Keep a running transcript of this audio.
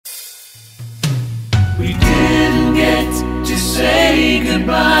we didn't get to say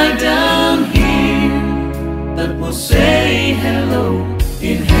goodbye down here, but we'll say hello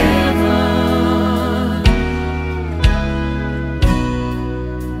in heaven.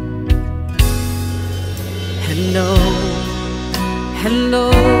 Hello,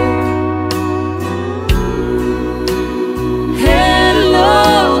 hello,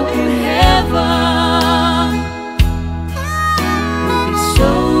 hello in heaven. It'll be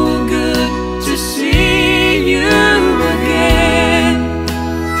so good to see you again.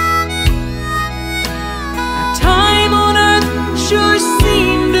 our time on earth sure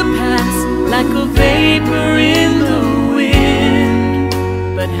seemed to pass like a vapor in the wind,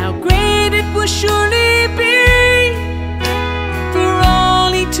 but how great it will surely be for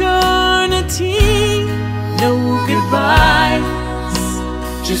all eternity. No goodbyes,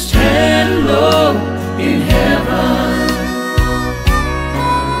 Just hello in heaven.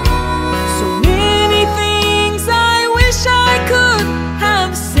 so many things I wish I could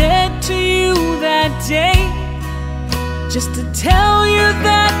have said to you that day, just to tell you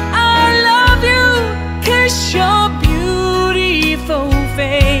that I love you, kiss your beautiful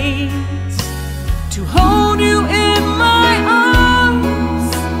face, to hold you in my arms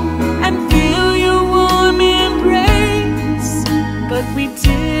and feel your warm embrace. But we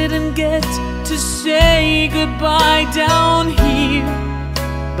didn't get to say goodbye down here,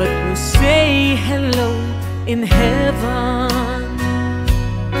 but we'll say hello in heaven.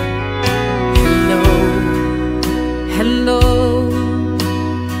 Hello, hello,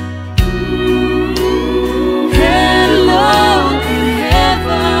 Hello in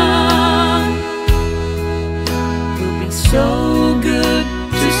heaven. will be So good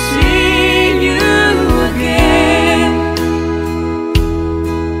to see you again.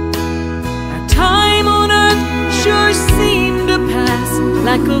 Our time on earth sure seemed to pass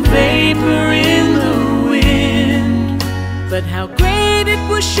like a vapor in the wind, but how great it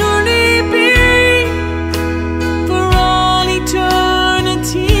will surely be for all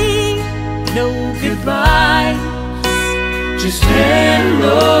eternity. No goodbyes, Just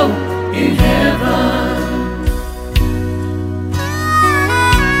hello in heaven.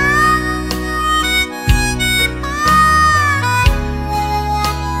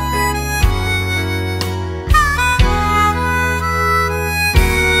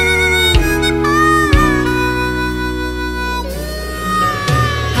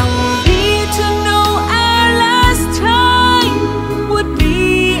 how were we to know our last time would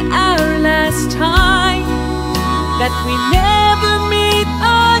be our last time, that we never meet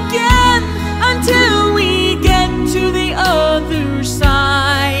again until we get to the other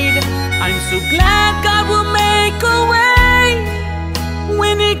side. I'm so glad God will make a way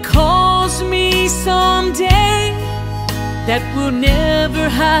when He calls me someday, that we'll never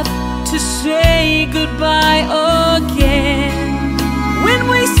have to say goodbye again. When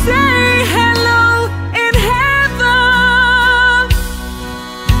we say hello in heaven,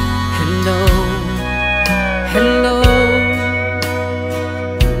 hello, hello,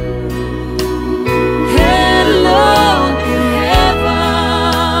 Hello in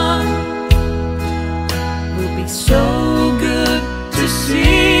heaven. will be So good to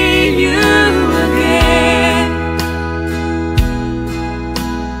see you again.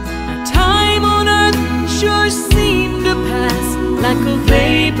 Our time on earth sure seemed to pass like a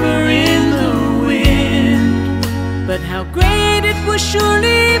vapor in the wind, but how great it will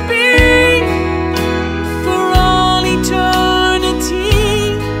surely be for all eternity.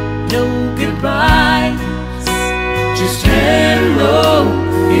 No goodbyes, Just hello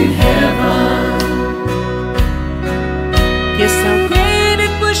in heaven. yes, how great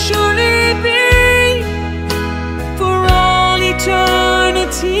it will surely be for all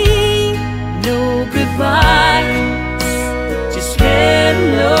eternity. No goodbyes, Just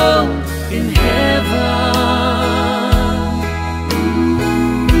hello in heaven.